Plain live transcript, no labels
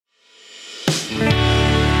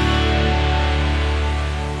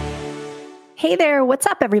Hey there, what's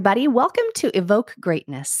up, everybody? Welcome to Evoke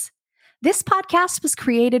Greatness. This podcast was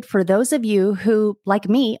created for those of you who, like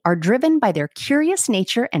me, are driven by their curious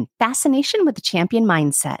nature and fascination with the champion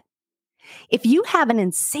mindset. If you have an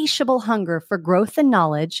insatiable hunger for growth and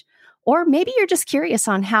knowledge, or maybe you're just curious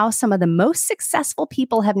on how some of the most successful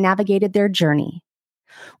people have navigated their journey,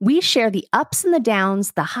 we share the ups and the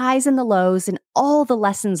downs, the highs and the lows, and all the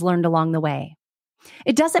lessons learned along the way.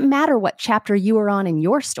 It doesn't matter what chapter you are on in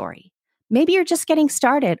your story. Maybe you're just getting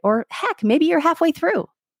started, or heck, maybe you're halfway through.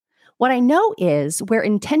 What I know is where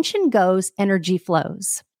intention goes, energy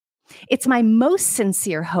flows. It's my most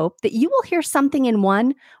sincere hope that you will hear something in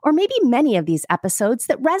one or maybe many of these episodes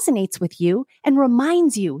that resonates with you and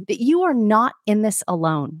reminds you that you are not in this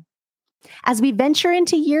alone. As we venture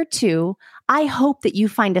into year 2, I hope that you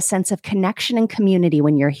find a sense of connection and community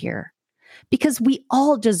when you're here, because we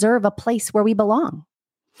all deserve a place where we belong.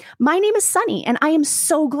 My name is Sunny, and I am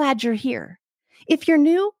so glad you're here. If you're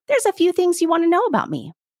new, there's a few things you want to know about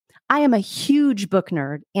me. I am a huge book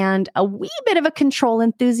nerd and a wee bit of a control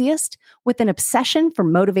enthusiast with an obsession for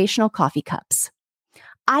motivational coffee cups.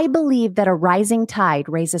 I believe that a rising tide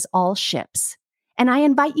raises all ships, and I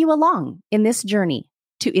invite you along in this journey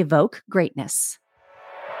to evoke greatness.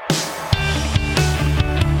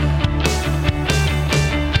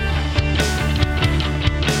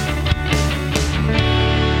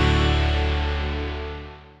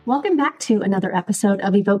 Welcome back to another episode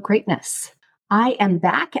of Evoke Greatness. I am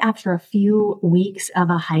back after a few weeks of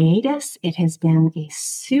a hiatus. It has been a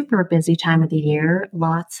super busy time of the year,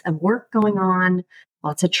 lots of work going on,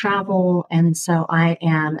 lots of travel. And so I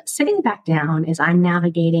am sitting back down as I'm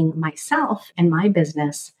navigating myself and my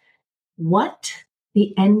business, what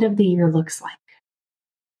the end of the year looks like.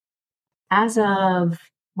 As of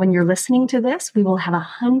when you're listening to this, we will have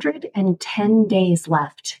 110 days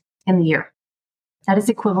left in the year. That is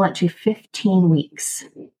equivalent to 15 weeks.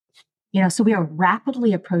 So we are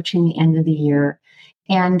rapidly approaching the end of the year.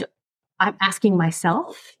 And I'm asking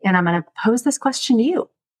myself, and I'm going to pose this question to you.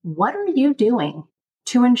 What are you doing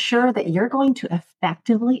to ensure that you're going to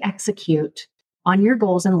effectively execute on your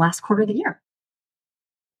goals in the last quarter of the year?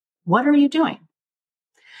 What are you doing?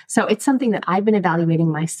 So it's something that I've been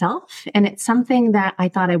evaluating myself, and it's something that I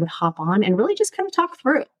thought I would hop on and really just kind of talk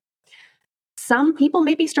through. Some people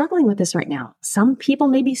may be struggling with this right now. Some people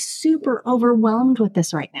may be super overwhelmed with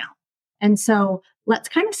this right now. And so let's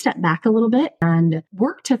kind of step back a little bit and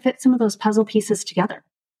work to fit some of those puzzle pieces together.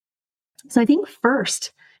 So I think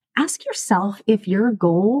first, ask yourself if your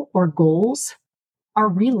goal or goals are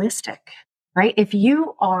realistic, right? If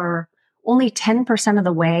you are only 10% of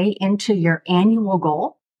the way into your annual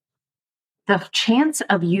goal, the chance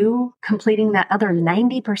of you completing that other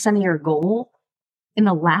 90% of your goal in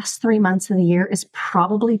the last 3 months of the year is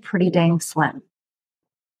probably pretty dang slim.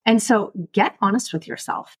 And so get honest with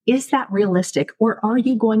yourself. Is that realistic, or are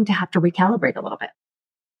you going to have to recalibrate a little bit?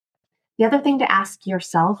 The other thing to ask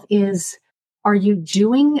yourself is, are you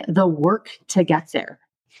doing the work to get there?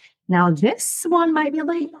 Now, this one might be a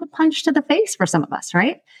little punch to the face for some of us,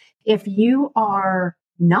 right? If you are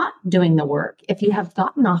not doing the work, if you have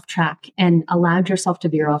gotten off track and allowed yourself to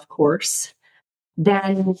veer off course,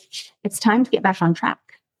 then it's time to get back on track.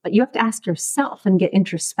 But you have to ask yourself and get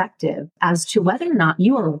introspective as to whether or not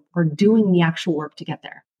you are doing the actual work to get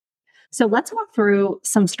there. So let's walk through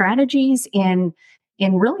some strategies in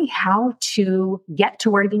really how to get to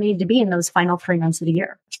where you need to be in those final 3 months of the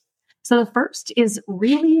year. So the first is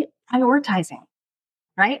really prioritizing,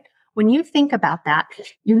 right? When you think about that,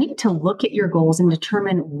 you need to look at your goals and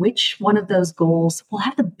determine which one of those goals will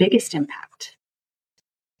have the biggest impact.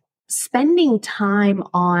 Spending time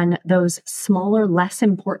on those smaller, less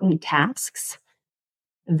important tasks,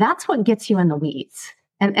 that's what gets you in the weeds.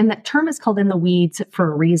 And that term is called in the weeds for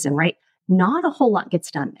a reason, right? Not a whole lot gets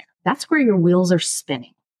done there. That's where your wheels are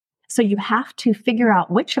spinning. So you have to figure out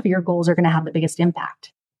which of your goals are going to have the biggest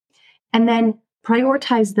impact. And then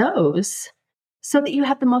prioritize those so that you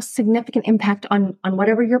have the most significant impact on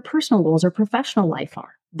whatever your personal goals or professional life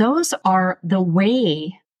are. Those are the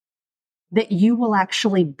way that you will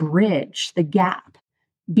actually bridge the gap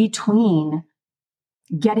between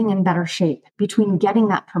getting in better shape, between getting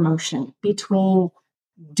that promotion, between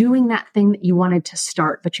doing that thing that you wanted to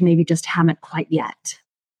start, but you maybe just haven't quite yet.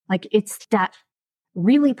 Like, it's that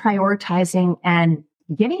really prioritizing and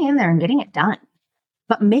getting in there and getting it done,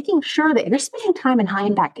 but making sure that you're spending time in high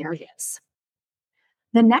impact areas.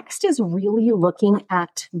 The next is really looking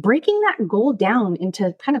at breaking that goal down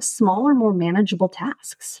into kind of smaller, more manageable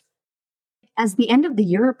tasks. As the end of the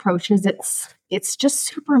year approaches, it's just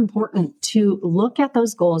super important to look at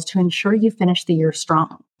those goals to ensure you finish the year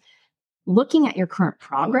strong. Looking at your current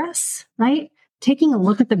progress, right? Taking a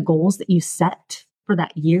look at the goals that you set for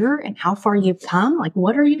that year and how far you've come. Like,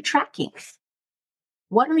 what are you tracking?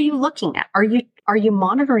 What are you looking at? Are you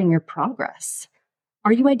monitoring your progress?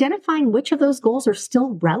 Are you identifying which of those goals are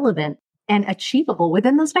still relevant and achievable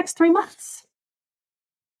within those next 3 months?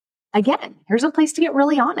 Again, here's a place to get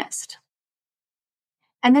really honest.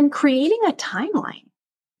 And then creating a timeline.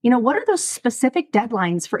 What are those specific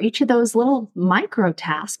deadlines for each of those little micro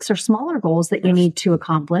tasks or smaller goals that you need to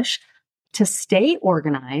accomplish to stay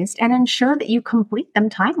organized and ensure that you complete them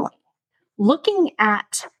timely? Looking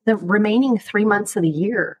at the remaining 3 months of the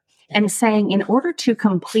year and saying, in order to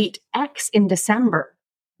complete X in December,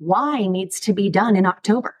 Y needs to be done in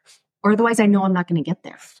October, or otherwise I know I'm not going to get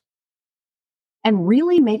there. And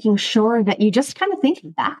really making sure that you just kind of think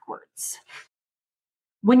backwards.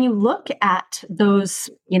 When you look at those,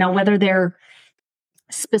 whether they're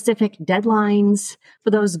specific deadlines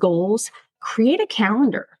for those goals, create a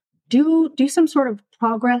calendar. Do some sort of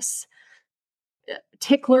progress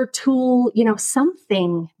tickler tool,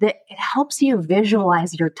 something that it helps you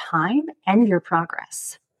visualize your time and your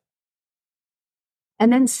progress.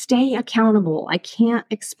 And then stay accountable. I can't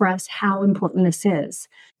express how important this is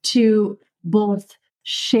to both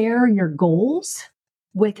share your goals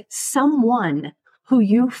with someone who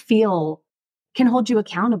you feel can hold you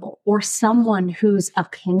accountable, or someone whose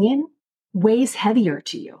opinion weighs heavier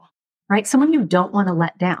to you, right? Someone you don't want to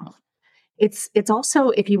let down. It's also,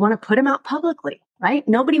 if you want to put them out publicly, right?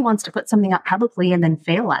 Nobody wants to put something out publicly and then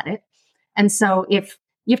fail at it. And so if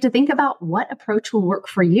you have to think about what approach will work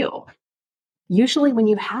for you. Usually when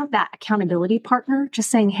you have that accountability partner, just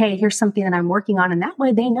saying, hey, here's something that I'm working on. And that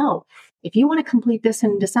way they know, if you want to complete this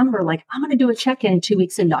in December, like, I'm going to do a check-in 2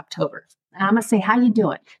 weeks into October. And I'm going to say, how you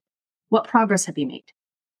doing? What progress have you made?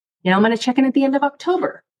 I'm going to check in at the end of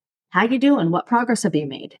October. How you doing? What progress have you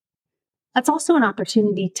made? That's also an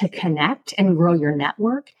opportunity to connect and grow your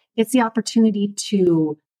network. It's the opportunity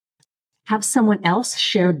to have someone else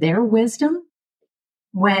share their wisdom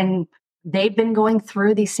when they've been going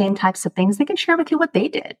through these same types of things. They can share with you what they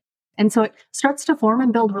did. And so it starts to form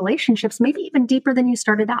and build relationships, maybe even deeper than you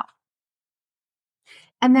started out.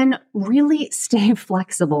 And then really stay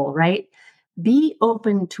flexible, right? Be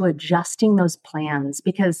open to adjusting those plans,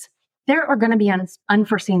 because there are going to be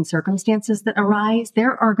unforeseen circumstances that arise.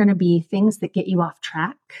 There are going to be things that get you off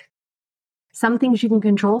track. Some things you can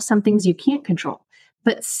control, some things you can't control,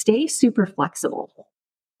 but stay super flexible.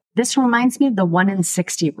 This reminds me of the 1 in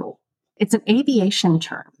 60 rule. It's an aviation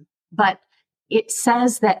term, but it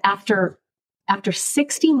says that after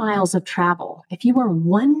 60 miles of travel, if you are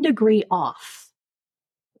 1 degree off,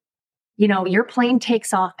 your plane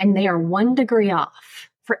takes off and they are 1 degree off.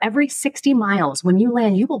 For every 60 miles, when you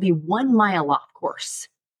land, you will be 1 mile off course.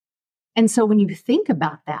 And so when you think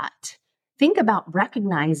about that, think about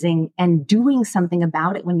recognizing and doing something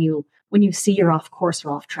about it when you see you're off course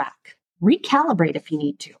or off track. Recalibrate if you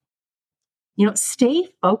need to. Stay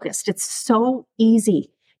focused. It's so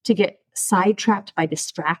easy to get sidetracked by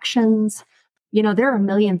distractions. There are a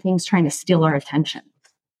million things trying to steal our attention.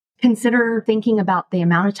 Consider thinking about the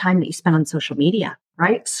amount of time that you spend on social media,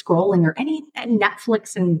 right? Scrolling or any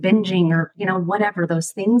Netflix and binging or, whatever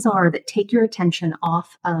those things are that take your attention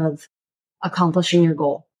off of accomplishing your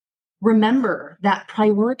goal. Remember that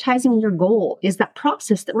prioritizing your goal is that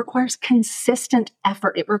process that requires consistent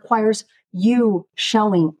effort. It requires you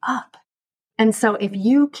showing up. And so if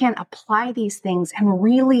you can apply these things and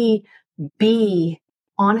really be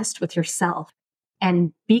honest with yourself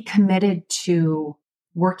and be committed to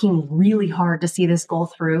working really hard to see this goal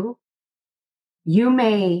through, you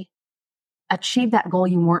may achieve that goal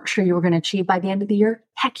you weren't sure you were going to achieve by the end of the year.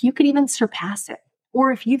 Heck, you could even surpass it.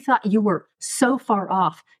 Or if you thought you were so far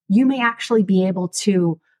off, you may actually be able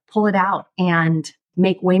to pull it out and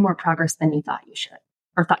make way more progress than you thought you should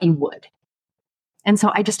or thought you would. And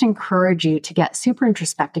so I just encourage you to get super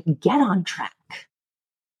introspective, get on track.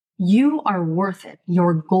 You are worth it.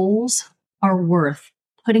 Your goals are worth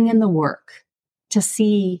putting in the work to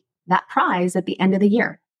see that prize at the end of the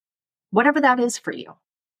year. Whatever that is for you.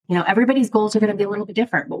 Everybody's goals are going to be a little bit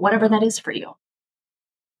different, but whatever that is for you.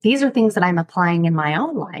 These are things that I'm applying in my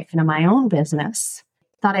own life and in my own business.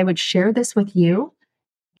 Thought I would share this with you.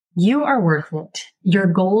 You are worth it. Your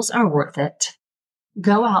goals are worth it.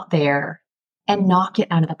 Go out there and knock it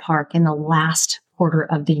out of the park in the last quarter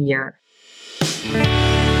of the year.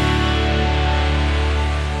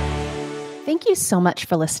 Thank you so much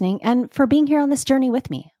for listening and for being here on this journey with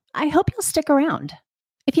me. I hope you'll stick around.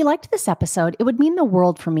 If you liked this episode, it would mean the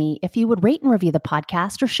world for me if you would rate and review the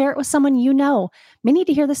podcast or share it with someone you know may need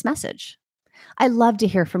to hear this message. I love to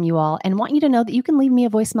hear from you all and want you to know that you can leave me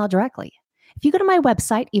a voicemail directly. If you go to my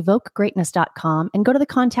website, evokegreatness.com, and go to the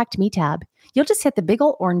Contact Me tab, you'll just hit the big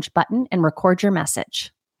old orange button and record your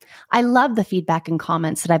message. I love the feedback and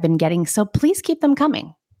comments that I've been getting, so please keep them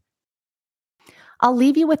coming. I'll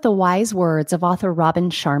leave you with the wise words of author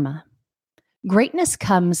Robin Sharma. Greatness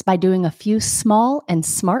comes by doing a few small and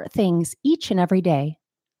smart things each and every day.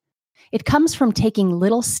 It comes from taking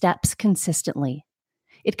little steps consistently.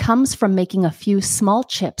 It comes from making a few small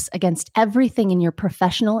chips against everything in your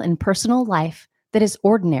professional and personal life that is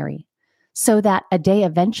ordinary, so that a day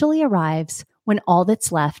eventually arrives when all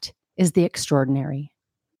that's left is the extraordinary.